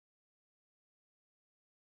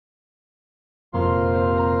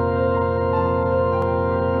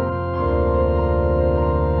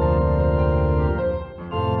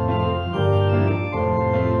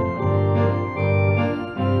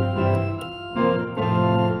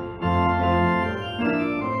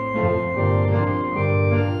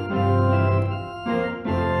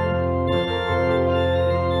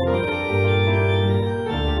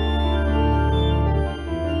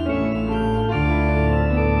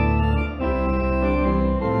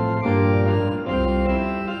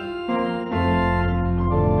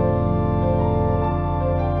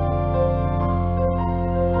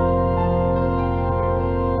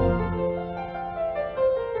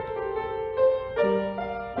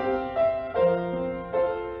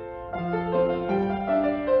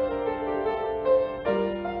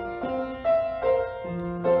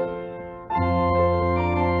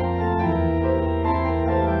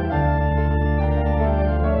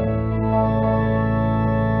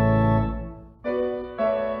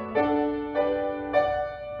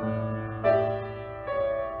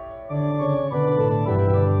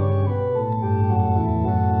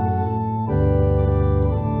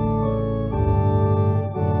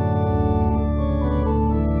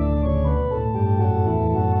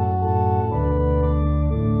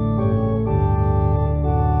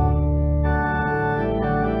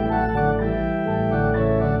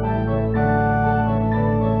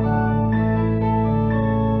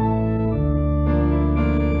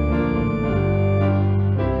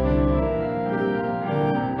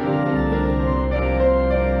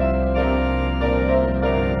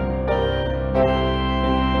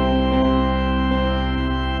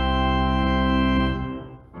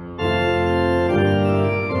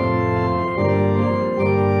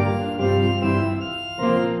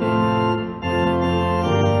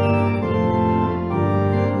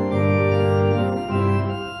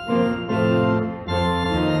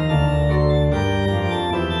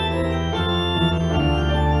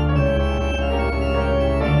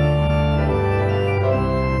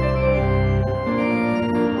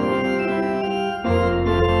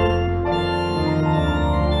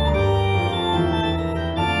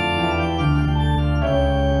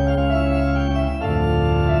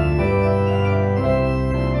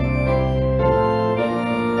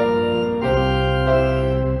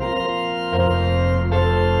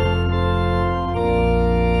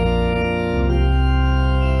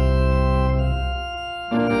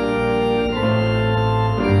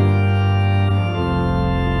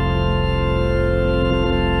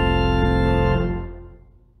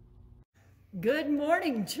Good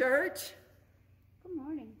morning, church. Good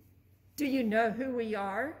morning. Do you know who we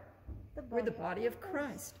are? We're the body of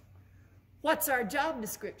Christ. What's our job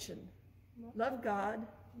description? Love God,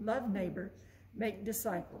 love neighbor, make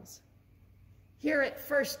disciples. Here at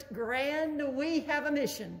First Grand, we have a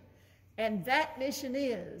mission, and that mission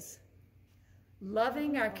is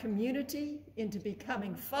loving our community into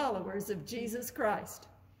becoming followers of Jesus Christ.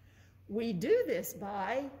 We do this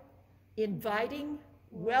by inviting,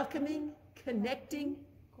 welcoming, connecting,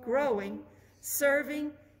 growing,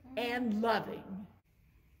 serving, and loving.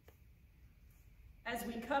 As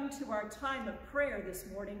we come to our time of prayer this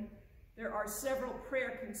morning, there are several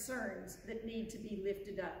prayer concerns that need to be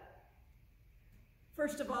lifted up.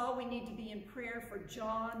 First of all, we need to be in prayer for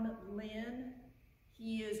John Lynn.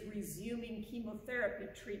 He is resuming chemotherapy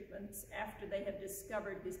treatments after they have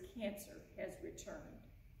discovered his cancer has returned.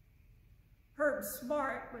 Herb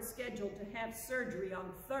Smart was scheduled to have surgery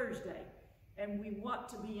on Thursday, and we want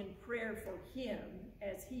to be in prayer for him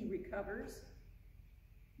as he recovers.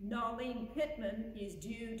 Nalene Pittman is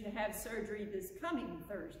due to have surgery this coming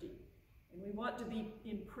Thursday, and we want to be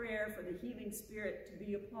in prayer for the healing spirit to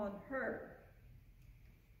be upon her.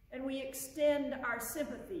 And we extend our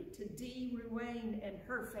sympathy to Dee Ruane and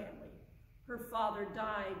her family. Her father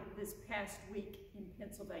died this past week in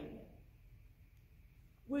Pennsylvania.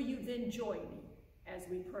 Will you then join me as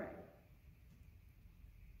we pray?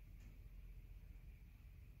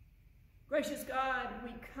 Gracious God,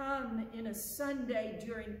 we come in a Sunday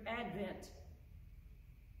during Advent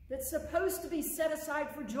that's supposed to be set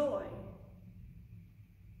aside for joy.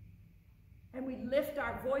 And we lift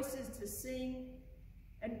our voices to sing,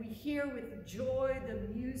 and we hear with joy the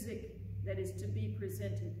music that is to be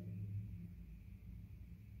presented.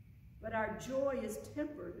 But our joy is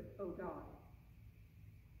tempered, O God.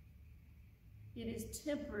 It is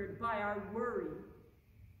tempered by our worry,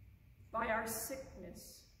 by our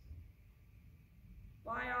sickness,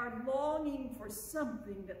 by our longing for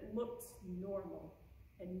something that looks normal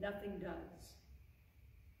and nothing does.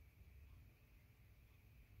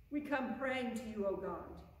 We come praying to you, O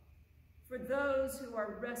God, for those who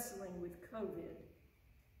are wrestling with COVID,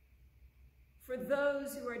 for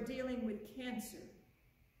those who are dealing with cancer,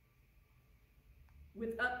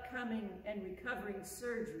 with upcoming and recovering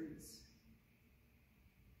surgeries,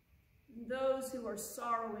 and those who are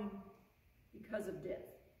sorrowing because of death.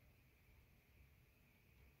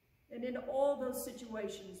 And in all those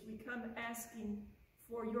situations, we come asking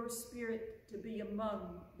for your spirit to be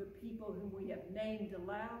among the people whom we have named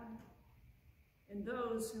aloud and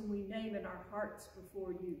those whom we name in our hearts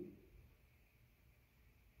before you.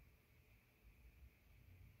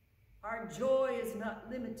 Our joy is not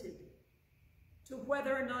limited to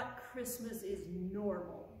whether or not Christmas is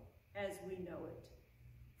normal as we know it.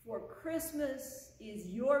 For Christmas is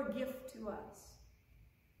your gift to us,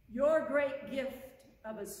 your great gift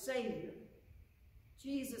of a Savior,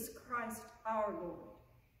 Jesus Christ our Lord.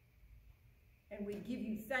 And we give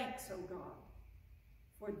you thanks, O God,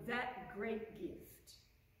 for that great gift.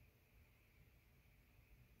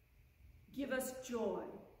 Give us joy.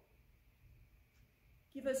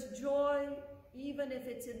 Give us joy even if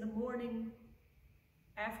it's in the morning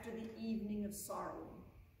after the evening of sorrowing.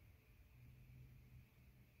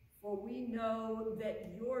 For we know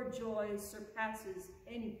that your joy surpasses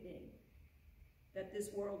anything that this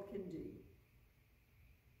world can do.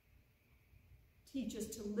 Teach us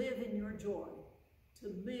to live in your joy,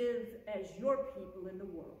 to live as your people in the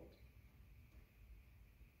world.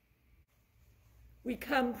 We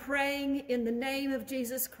come praying in the name of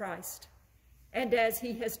Jesus Christ, and as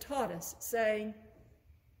he has taught us, saying,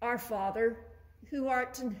 Our Father, who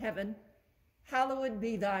art in heaven, hallowed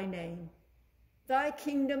be thy name. Thy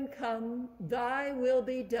kingdom come, thy will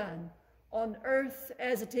be done, on earth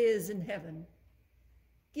as it is in heaven.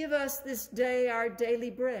 Give us this day our daily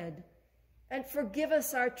bread, and forgive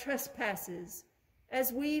us our trespasses,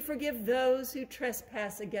 as we forgive those who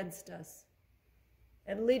trespass against us.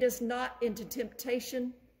 And lead us not into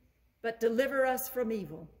temptation, but deliver us from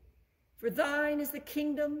evil. For thine is the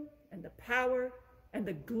kingdom, and the power, and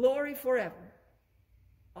the glory forever.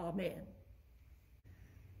 Amen.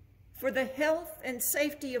 For the health and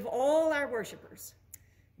safety of all our worshipers,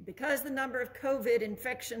 because the number of COVID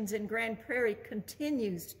infections in Grand Prairie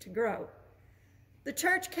continues to grow, the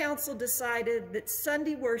Church Council decided that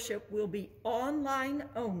Sunday worship will be online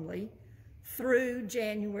only through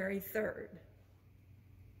January 3rd.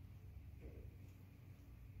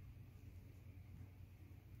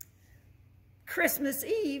 Christmas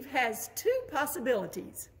Eve has two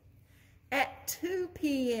possibilities. At 2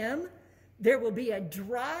 p.m., there will be a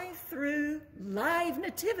drive-through live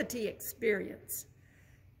nativity experience.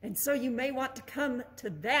 And so you may want to come to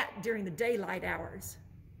that during the daylight hours.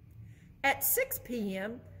 At 6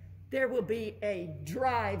 p.m., there will be a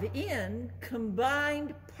drive-in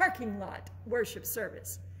combined parking lot worship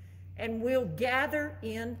service. And we'll gather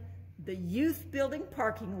in the youth building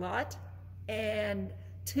parking lot and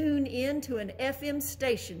tune in to an FM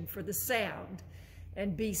station for the sound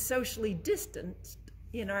and be socially distanced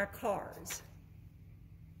in our cars.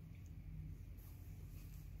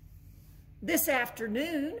 This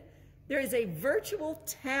afternoon, there is a virtual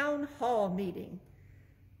town hall meeting.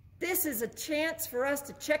 This is a chance for us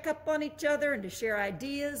to check up on each other and to share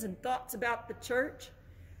ideas and thoughts about the church.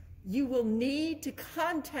 You will need to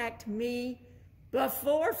contact me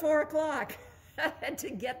before 4 o'clock to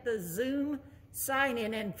get the Zoom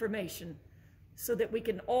sign-in information so that we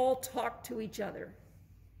can all talk to each other.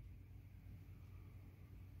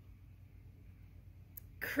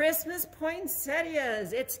 Christmas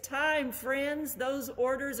poinsettias, it's time, friends. Those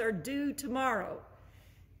orders are due tomorrow.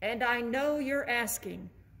 And I know you're asking,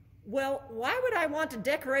 well, why would I want to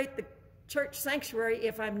decorate the church sanctuary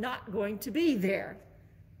if I'm not going to be there?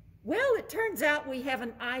 Well, it turns out we have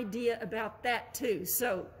an idea about that too.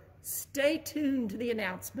 So stay tuned to the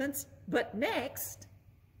announcements. But next,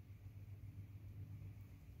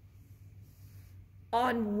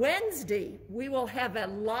 on Wednesday, we will have a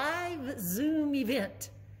live Zoom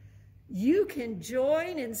event. You can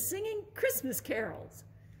join in singing Christmas carols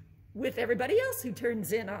with everybody else who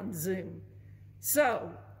turns in on Zoom.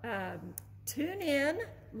 So tune in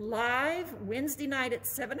live Wednesday night at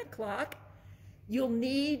 7 o'clock. You'll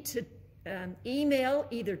need to email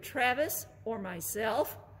either Travis or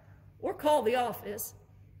myself or call the office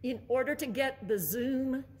in order to get the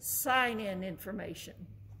Zoom sign-in information.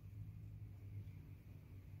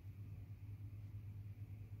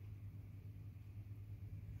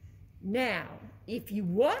 Now, if you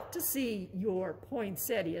want to see your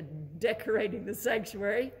poinsettia decorating the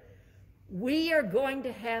sanctuary, we are going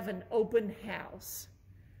to have an open house.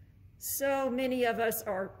 So many of us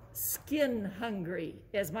are skin hungry,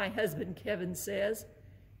 as my husband Kevin says.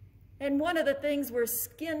 And one of the things we're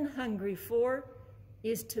skin hungry for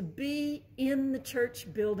is to be in the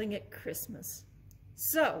church building at Christmas.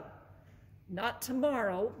 So, not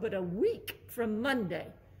tomorrow, but a week from Monday,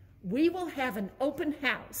 we will have an open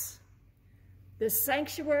house. The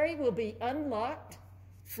sanctuary will be unlocked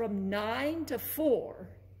from 9 to 4,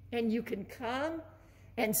 and you can come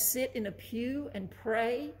and sit in a pew and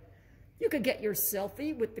pray. You could get your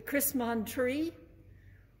selfie with the Christmas tree,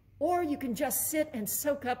 or you can just sit and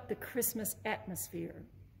soak up the Christmas atmosphere.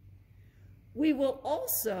 We will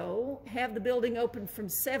also have the building open from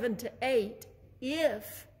 7 to 8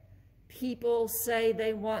 if people say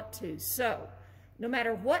they want to. So, no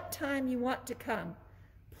matter what time you want to come,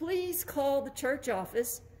 please call the church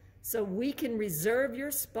office so we can reserve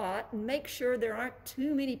your spot and make sure there aren't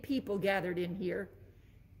too many people gathered in here,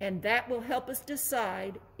 and that will help us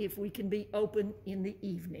decide if we can be open in the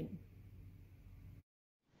evening.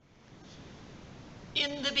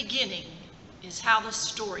 In the beginning is how the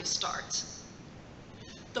story starts.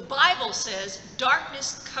 The Bible says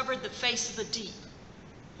darkness covered the face of the deep,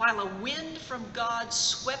 while a wind from God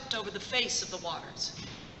swept over the face of the waters.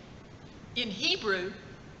 In Hebrew,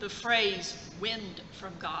 the phrase wind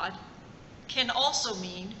from God can also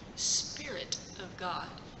mean Spirit of God.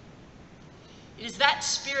 It is that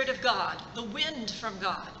Spirit of God, the wind from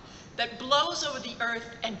God, that blows over the earth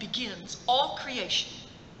and begins all creation.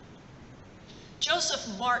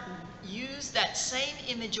 Joseph Martin used that same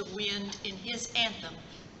image of wind in his anthem,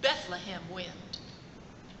 Bethlehem Wind.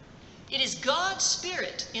 It is God's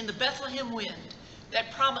Spirit in the Bethlehem wind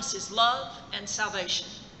that promises love and salvation.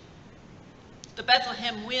 The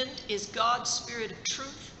Bethlehem wind is God's Spirit of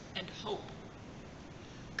truth and hope.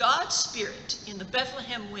 God's Spirit in the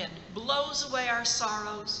Bethlehem wind blows away our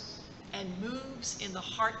sorrows and moves in the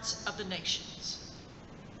hearts of the nations.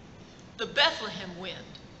 The Bethlehem wind,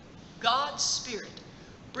 God's Spirit,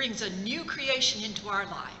 brings a new creation into our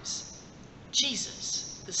lives,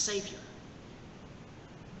 Jesus, the Savior.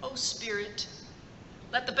 Oh Spirit,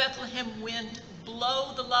 let the Bethlehem wind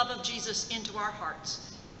blow the love of Jesus into our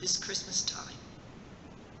hearts this Christmas time.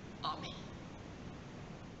 Amen.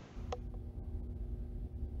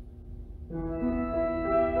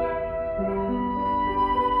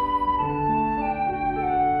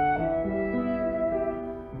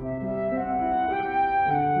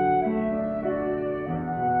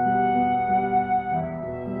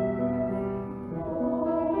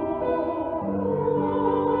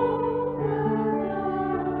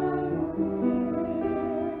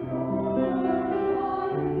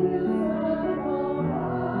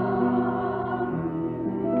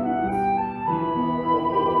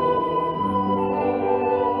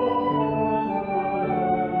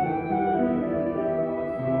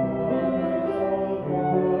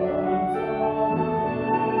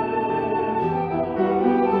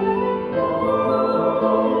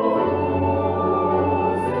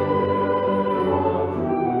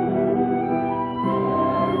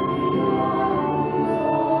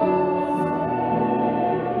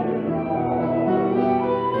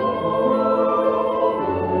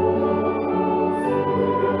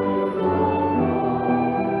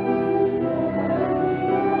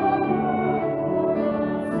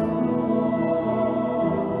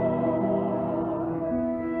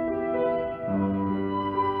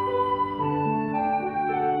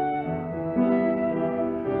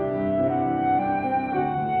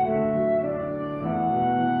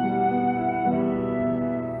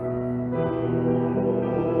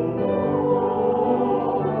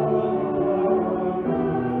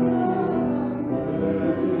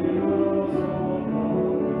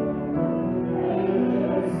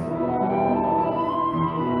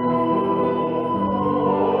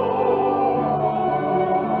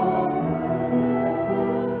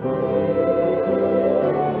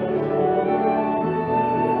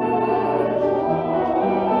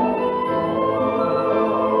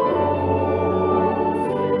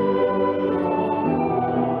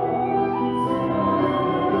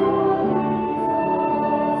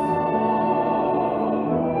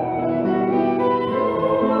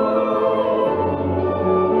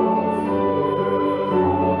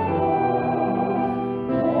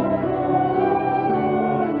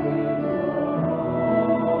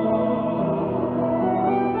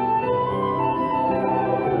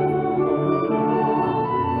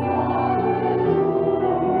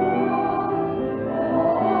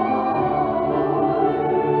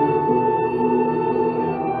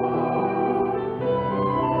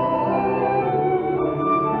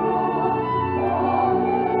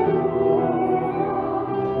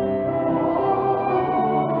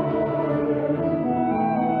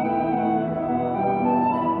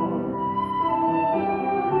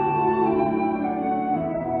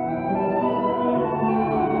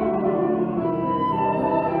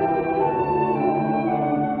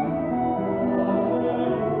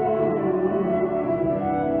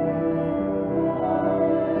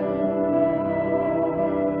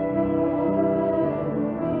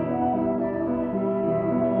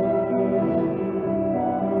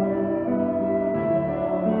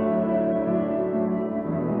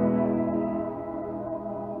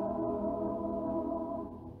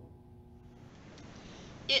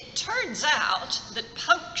 turns out that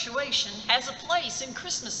punctuation has a place in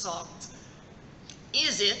Christmas songs.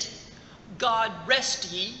 Is it, God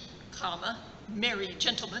rest ye, comma, merry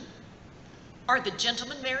gentlemen? Are the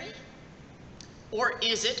gentlemen merry? Or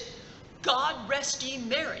is it, God rest ye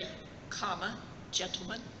merry, comma,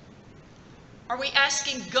 gentlemen? Are we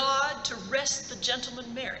asking God to rest the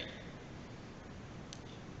gentlemen merry?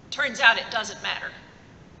 Turns out it doesn't matter.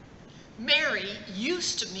 Merry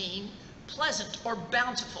used to mean pleasant or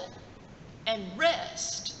bountiful, and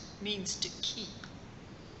rest means to keep.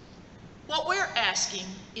 What we're asking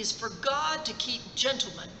is for God to keep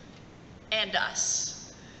gentlemen and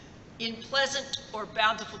us in pleasant or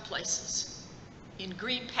bountiful places, in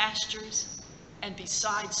green pastures and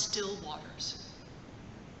beside still waters.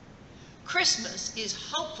 Christmas is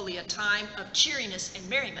hopefully a time of cheeriness and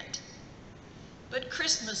merriment, but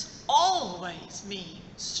Christmas always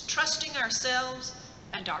means trusting ourselves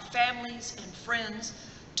and our families and friends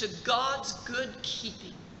to God's good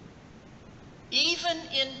keeping. Even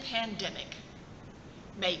in pandemic,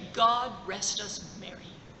 may God rest us merry.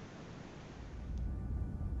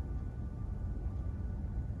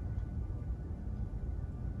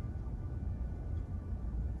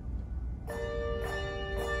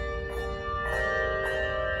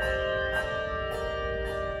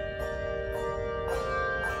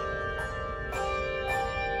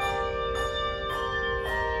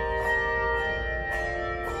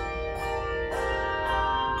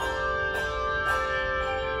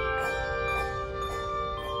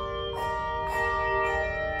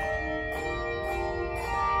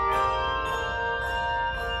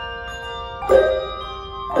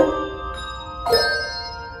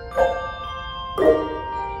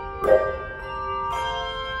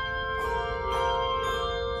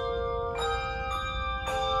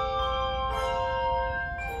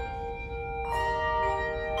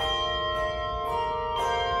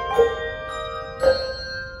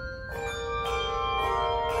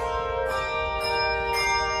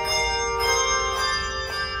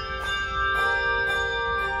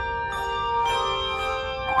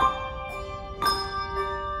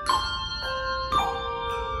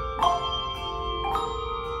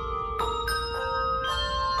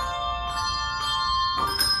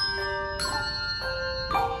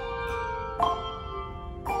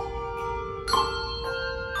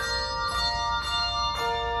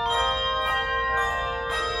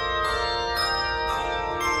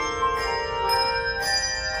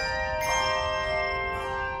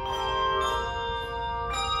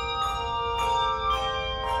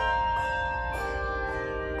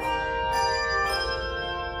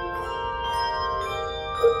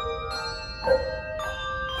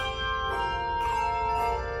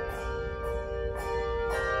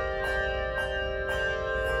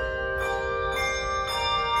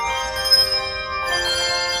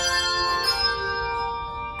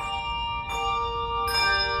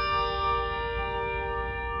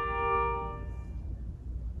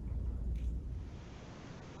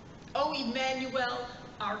 O Emmanuel,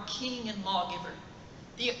 our King and Lawgiver,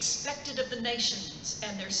 the expected of the nations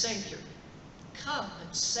and their Savior, come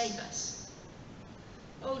and save us.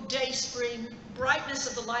 O Dayspring, brightness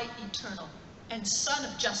of the light eternal, and Sun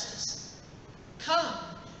of justice, come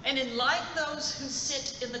and enlighten those who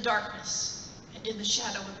sit in the darkness and in the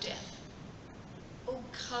shadow of death. O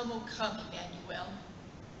come, Emmanuel.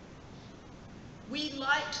 We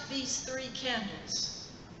light these 3 candles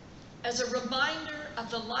as a reminder of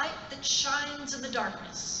the light that shines in the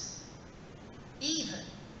darkness, even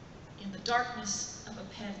in the darkness of a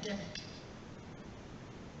pandemic.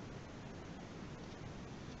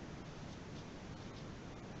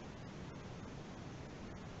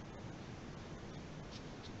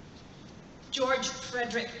 George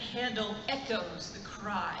Frederick Handel echoes the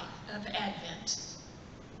cry of Advent.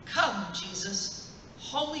 Come, Jesus,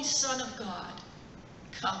 Holy Son of God,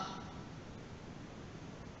 come.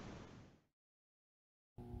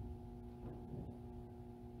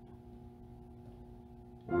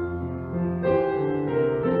 Thank you.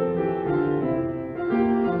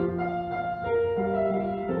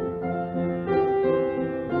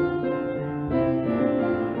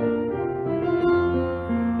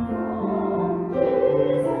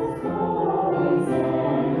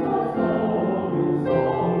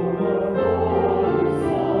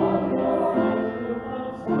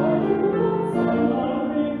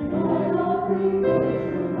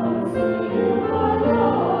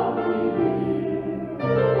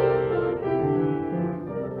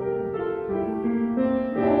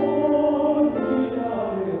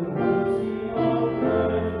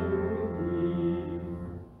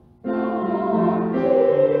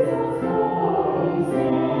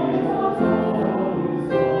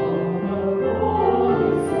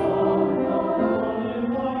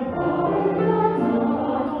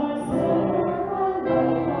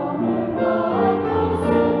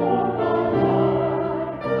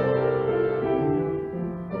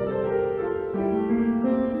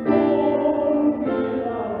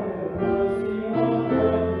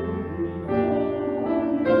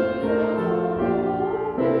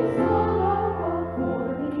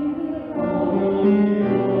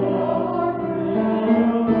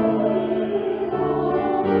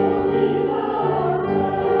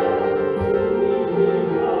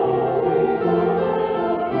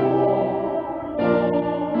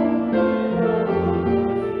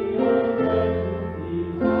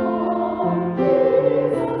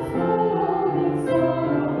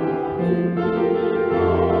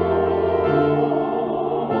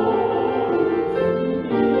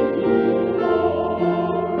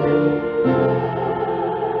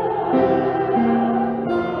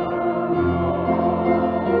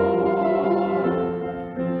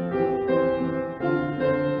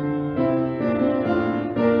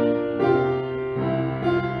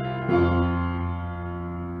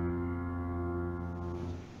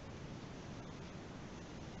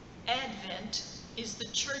 Advent is the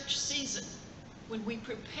church season when we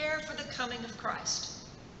prepare for the coming of Christ.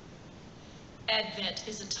 Advent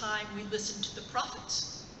is a time we listen to the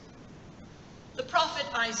prophets. The prophet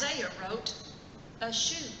Isaiah wrote, "A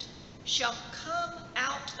shoot shall come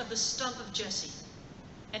out of the stump of Jesse,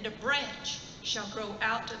 and a branch shall grow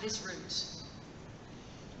out of his roots."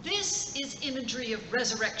 This is imagery of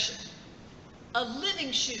resurrection, a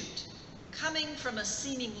living shoot coming from a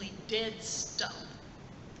seemingly dead stump.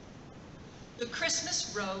 The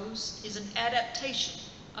Christmas rose is an adaptation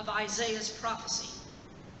of Isaiah's prophecy,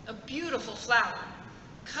 a beautiful flower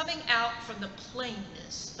coming out from the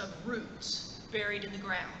plainness of roots buried in the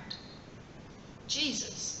ground.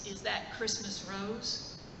 Jesus is that Christmas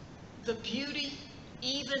rose, the beauty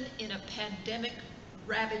even in a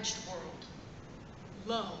pandemic-ravaged world.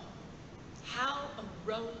 Lo, how a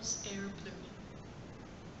rose e'er blooming.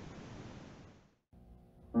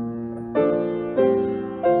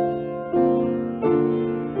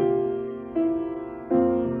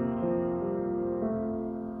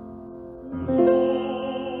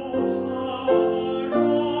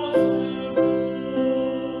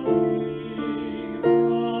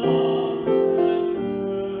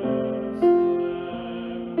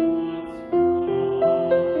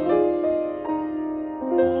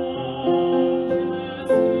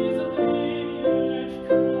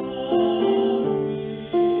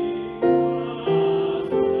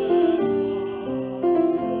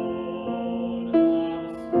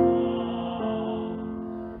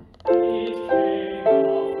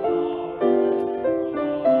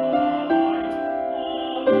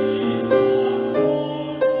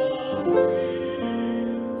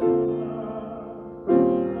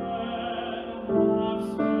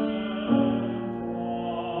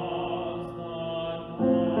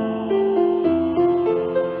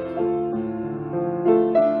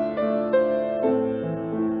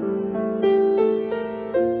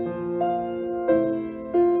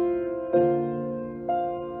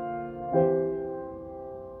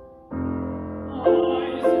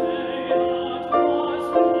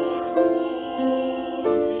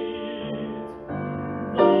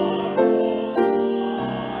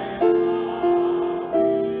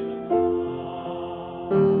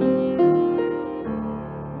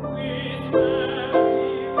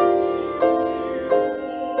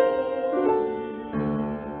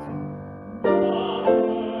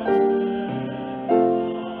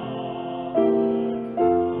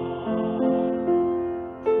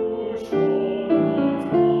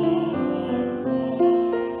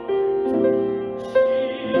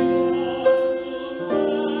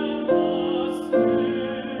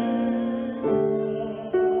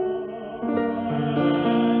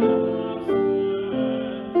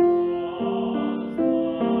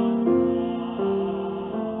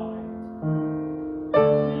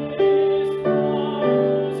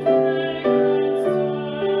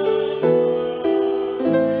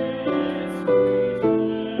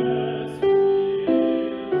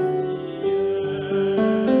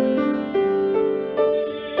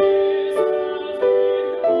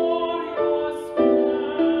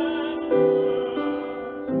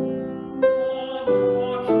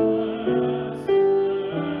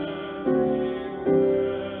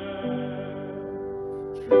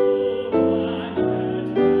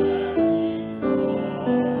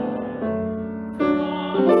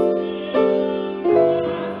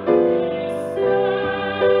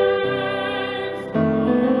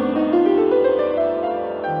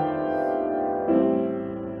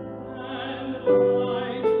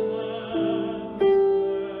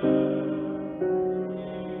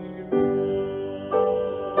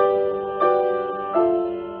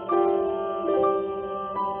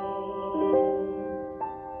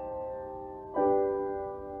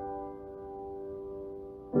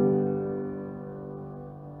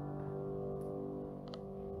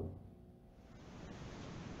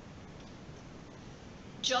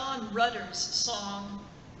 John Rutter's song,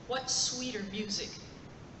 "What Sweeter Music,"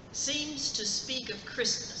 seems to speak of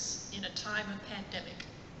Christmas in a time of pandemic.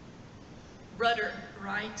 Rutter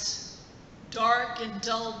writes, "Dark and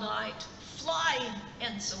dull night, fly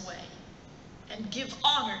hence away, and give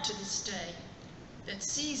honor to this day that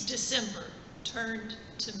sees December turned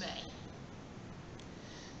to May."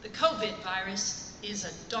 The COVID virus is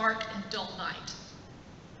a dark and dull night.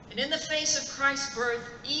 And in the face of Christ's birth,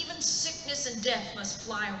 even sickness and death must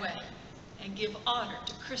fly away and give honor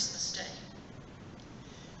to Christmas Day.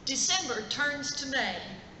 December turns to May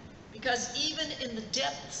because even in the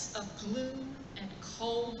depths of gloom and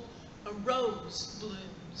cold, a rose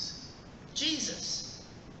blooms. Jesus,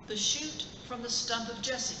 the shoot from the stump of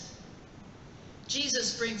Jesse.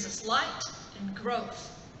 Jesus brings us light and growth.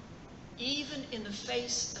 even in the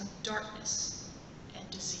face of darkness and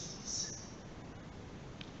disease.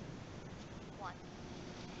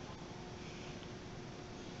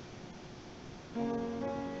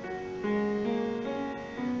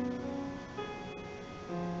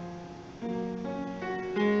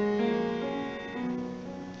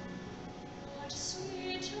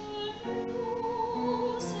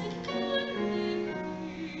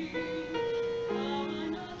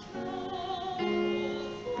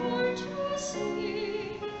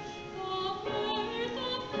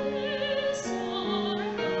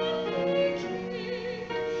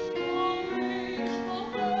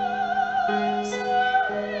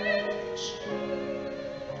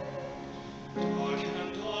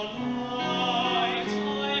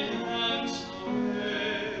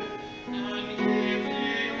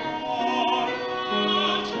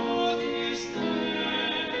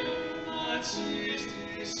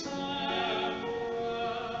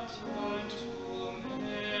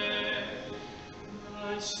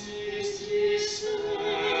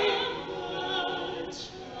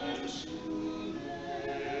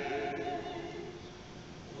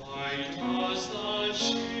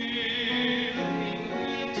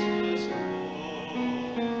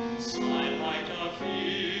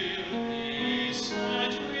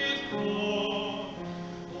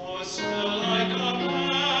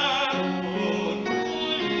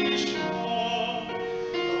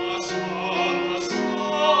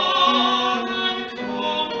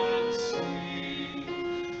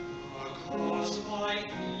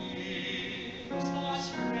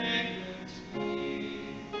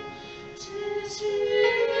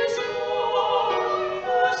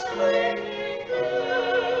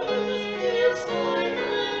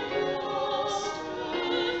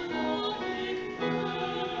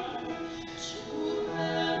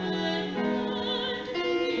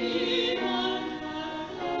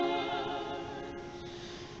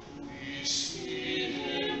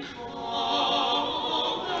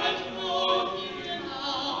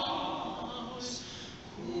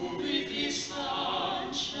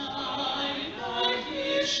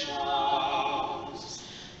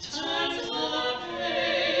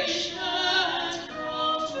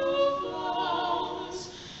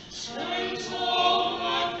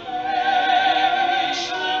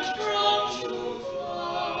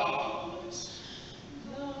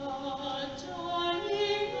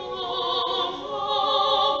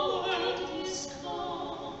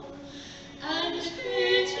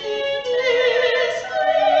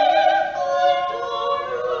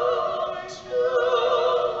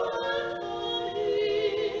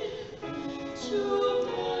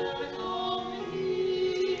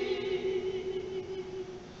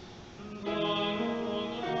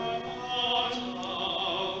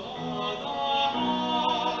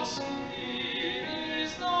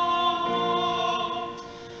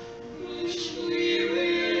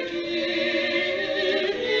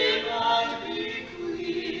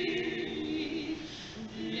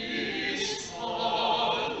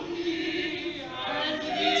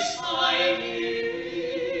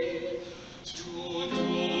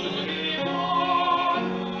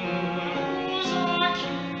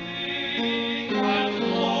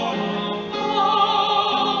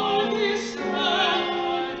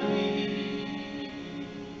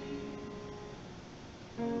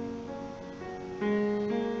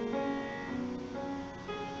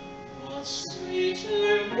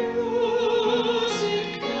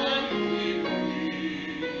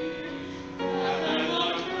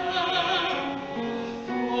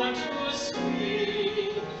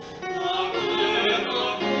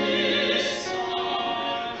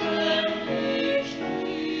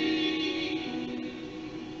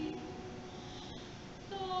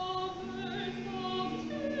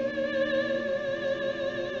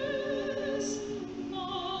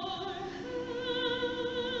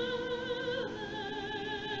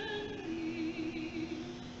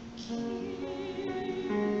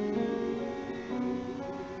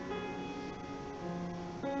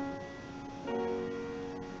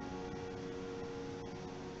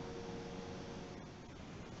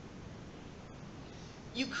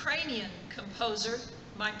 Ukrainian composer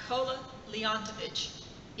Mykola Leontovich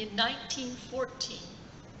in 1914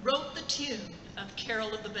 wrote the tune of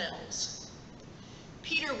Carol of the Bells.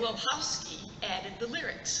 Peter Wilhowsky added the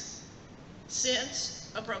lyrics.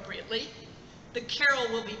 Since, appropriately, the carol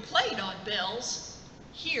will be played on bells,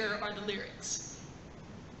 here are the lyrics.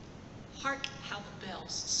 Hark how the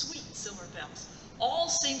bells, sweet silver bells, all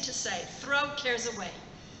seem to say, throw cares away.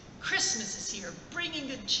 Christmas is here, bringing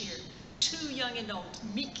good cheer, to young and old,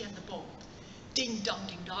 meek and the bold. Ding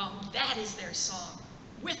dong, that is their song.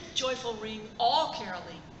 With joyful ring, all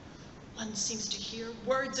caroling. One seems to hear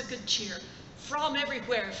words of good cheer from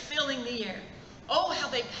everywhere, filling the air. Oh, how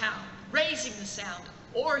they pound, raising the sound,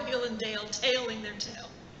 o'er hill and dale, tailing their tale.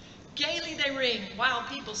 Gaily they ring while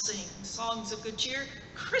people sing songs of good cheer.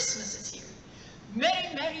 Christmas is here.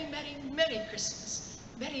 Merry, merry, merry, merry Christmas.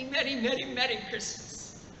 Merry, merry, merry, merry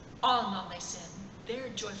Christmas. On they send their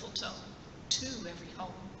joyful tone to every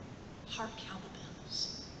home. Hark how the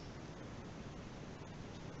bells.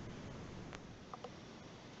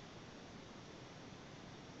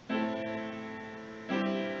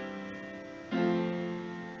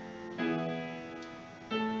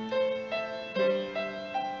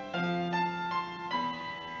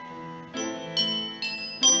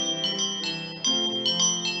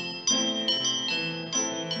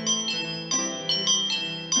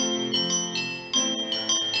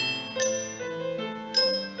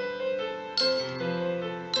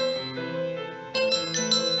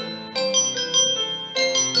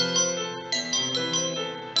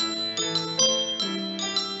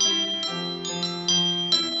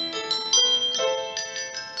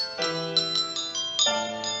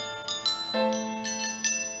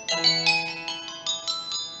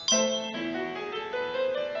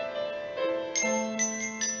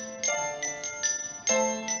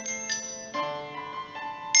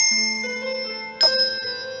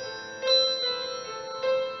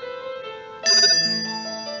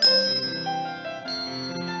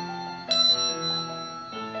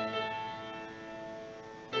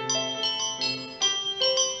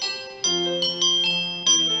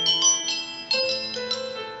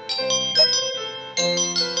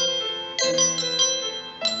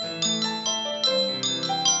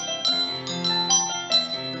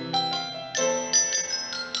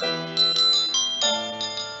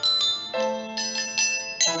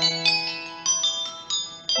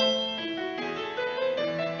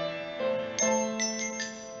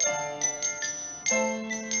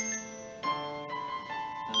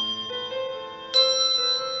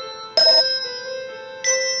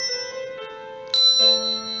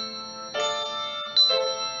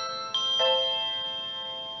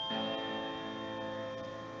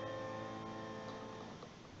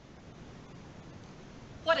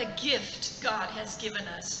 What a gift God has given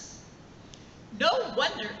us. No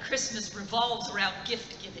wonder Christmas revolves around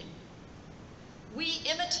gift giving. We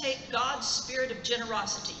imitate God's spirit of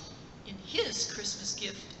generosity in his Christmas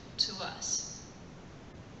gift to us.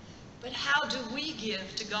 But how do we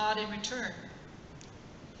give to God in return?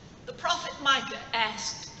 The prophet Micah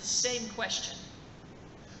asked the same question.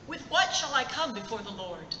 With what shall I come before the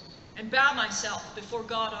Lord and bow myself before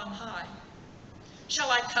God on high? Shall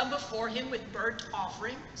I come before him with burnt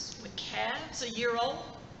offerings, with calves a year old?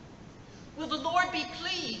 Will the Lord be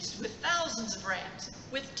pleased with thousands of rams,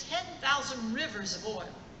 with 10,000 rivers of oil?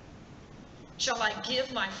 Shall I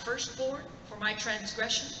give my firstborn for my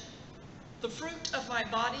transgression, the fruit of my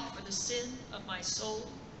body for the sin of my soul?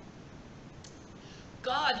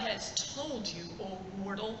 God has told you, O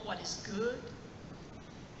mortal, what is good.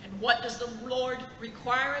 And what does the Lord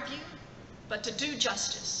require of you? But to do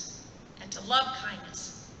justice, and to love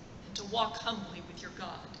kindness, and to walk humbly with your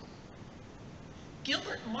God.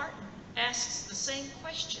 Gilbert Martin asks the same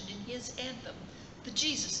question in his anthem, The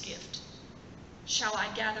Jesus Gift. Shall I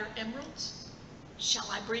gather emeralds? Shall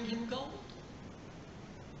I bring him gold?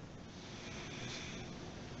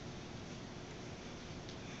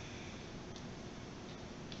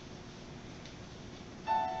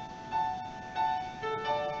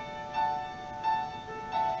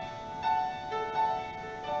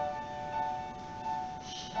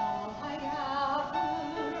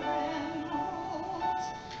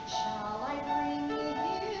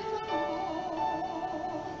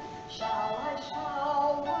 Shall I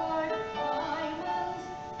shower diamonds,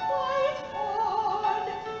 white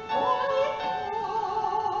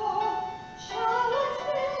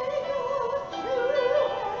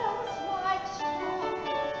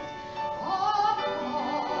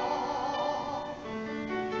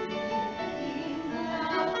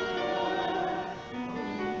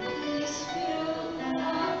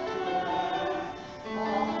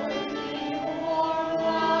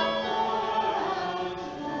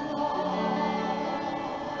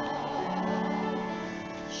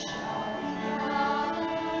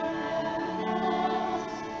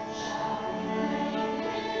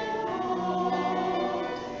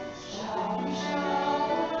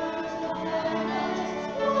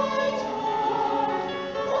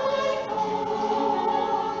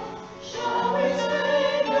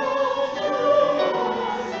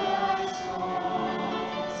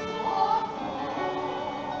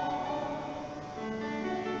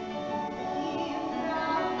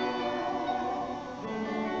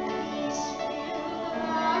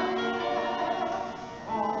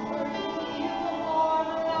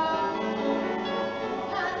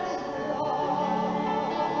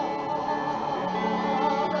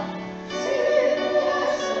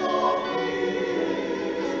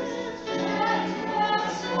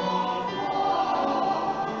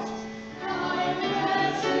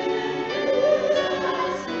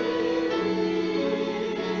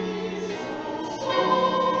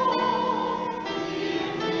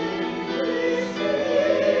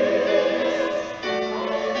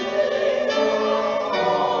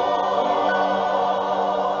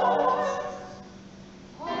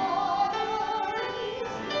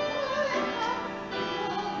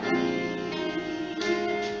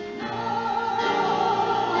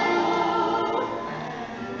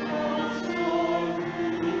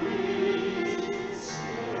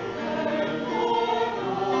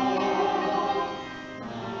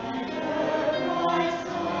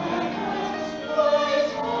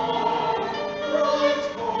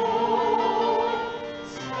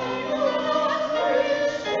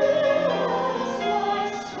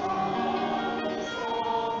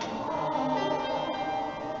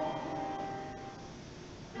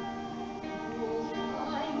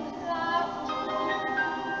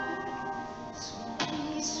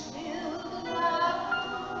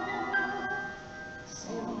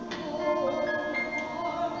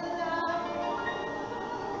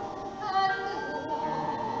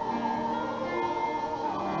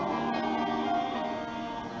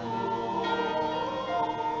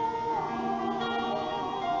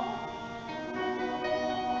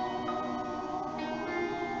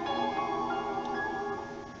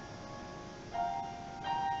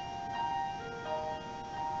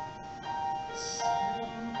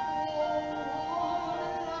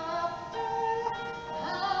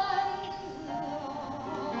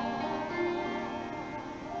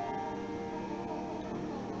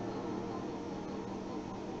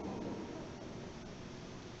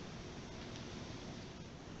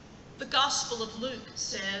The Gospel of Luke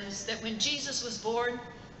says that when Jesus was born,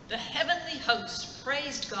 the heavenly host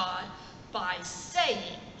praised God by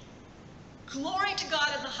saying, "Glory to God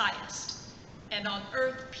in the highest, and on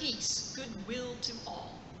earth peace, goodwill to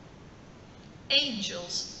all."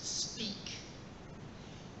 Angels speak.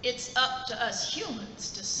 It's up to us humans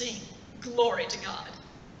to sing glory to God.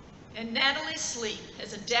 And Natalie Sleep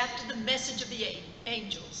has adapted the message of the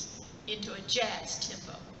angels into a jazz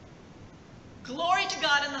tempo. Glory to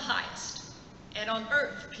God in the highest, and on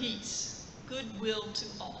earth peace, goodwill to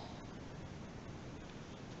all.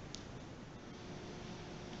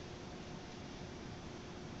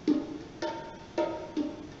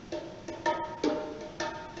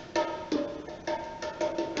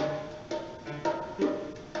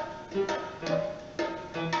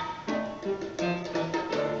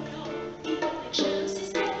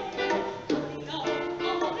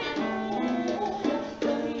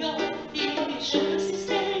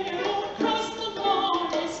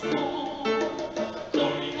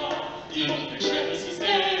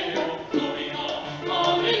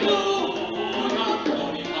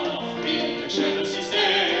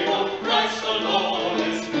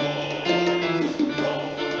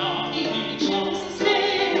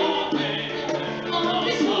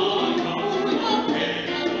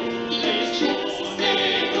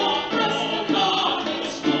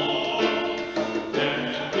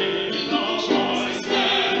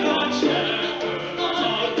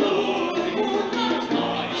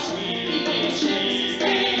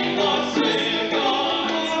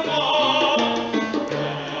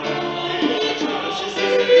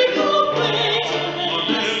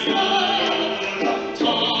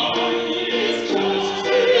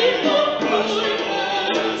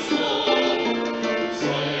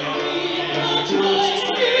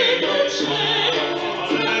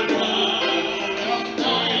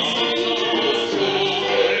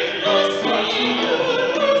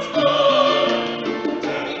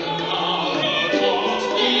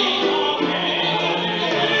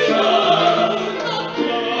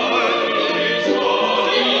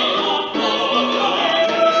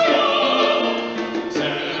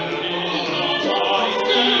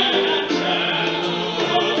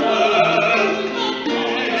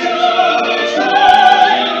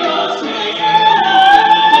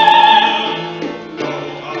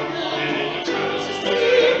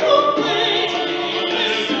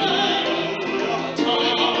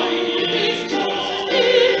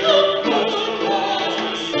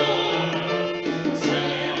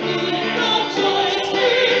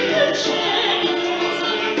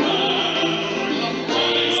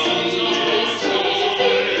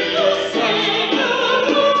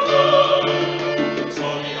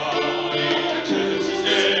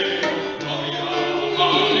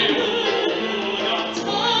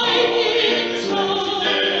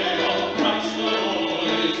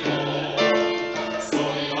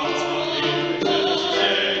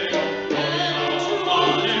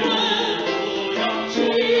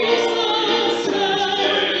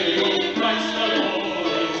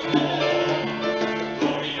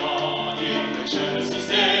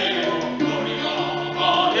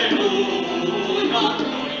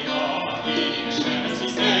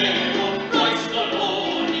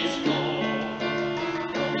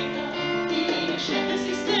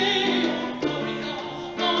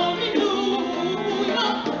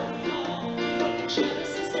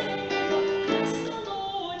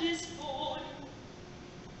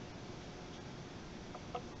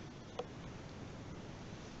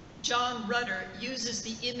 John Rutter uses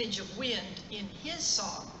the image of wind in his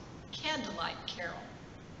song, Candlelight Carol.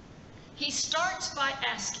 He starts by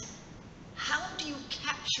asking, how do you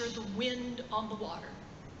capture the wind on the water?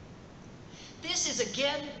 This is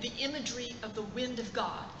again the imagery of the wind of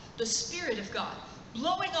God, the Spirit of God,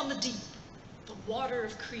 blowing on the deep, the water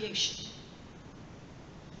of creation.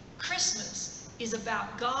 Christmas is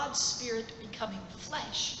about God's Spirit becoming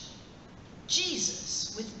flesh.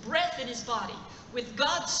 Jesus, with breath in his body, with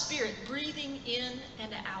God's Spirit breathing in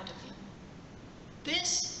and out of him.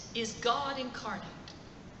 This is God incarnate.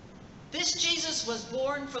 This Jesus was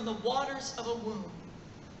born from the waters of a womb,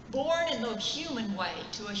 born in the human way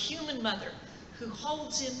to a human mother who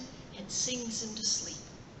holds him and sings him to sleep.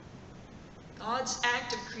 God's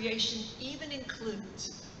act of creation even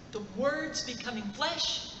includes the words becoming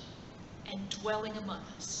flesh and dwelling among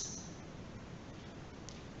us.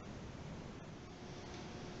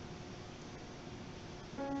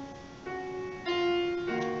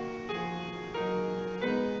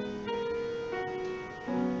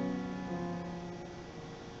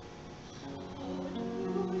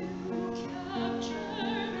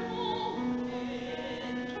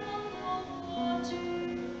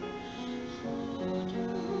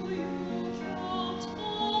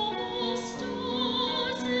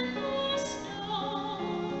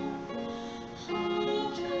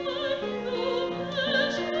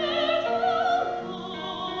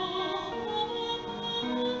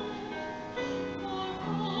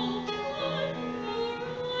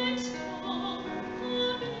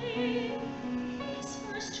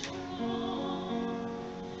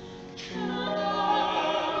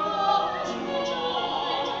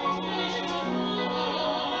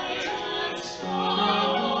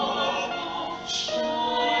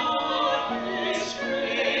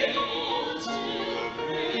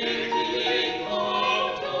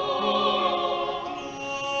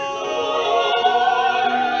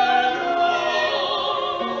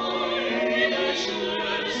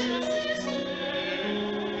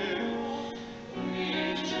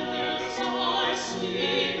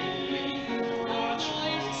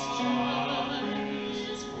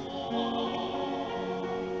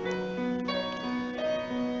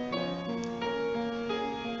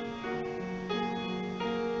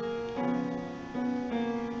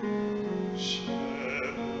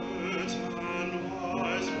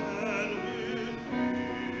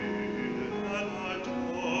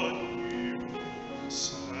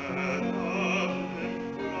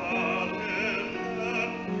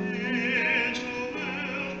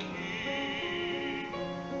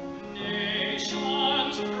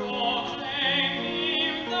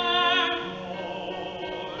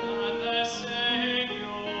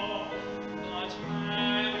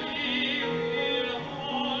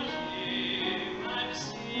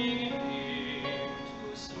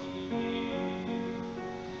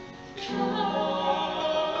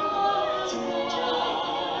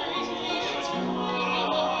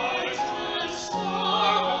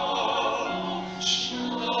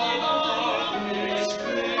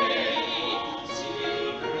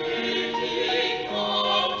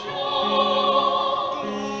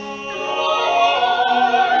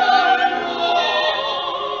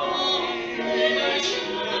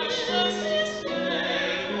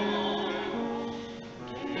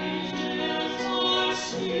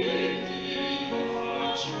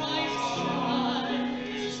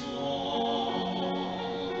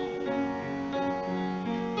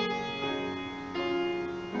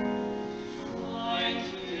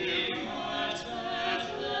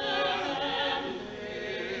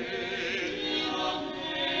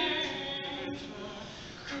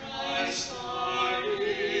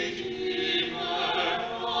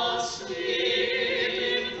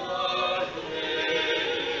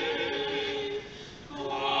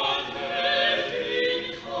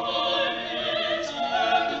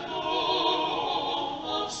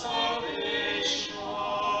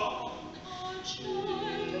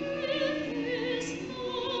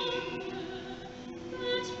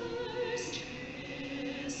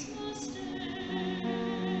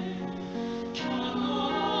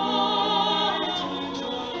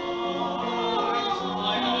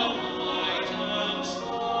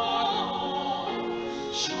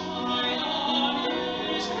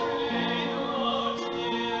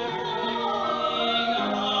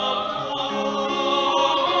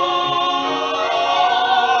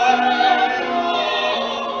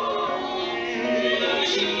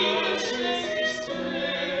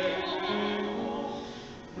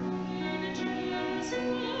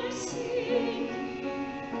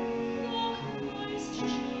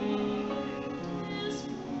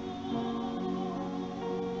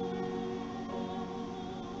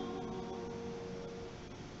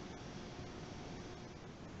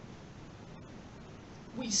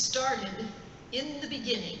 We started in the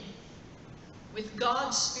beginning with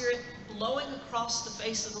God's Spirit blowing across the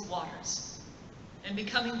face of the waters and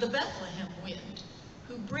becoming the Bethlehem wind,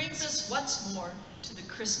 who brings us once more to the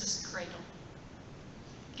Christmas cradle.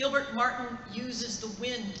 Gilbert Martin uses the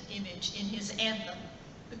wind image in his anthem,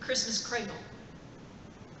 The Christmas Cradle.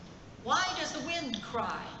 Why does the wind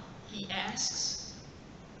cry? He asks.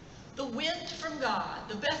 The wind from God,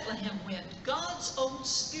 the Bethlehem wind, God's own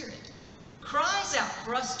Spirit, cries out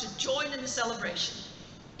for us to join in the celebration,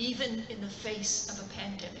 even in the face of a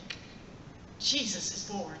pandemic. Jesus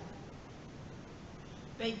is born.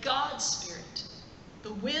 May God's Spirit,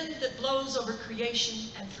 the wind that blows over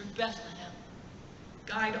creation and through Bethlehem,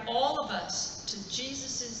 guide all of us to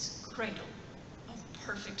Jesus' cradle of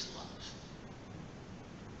perfect love.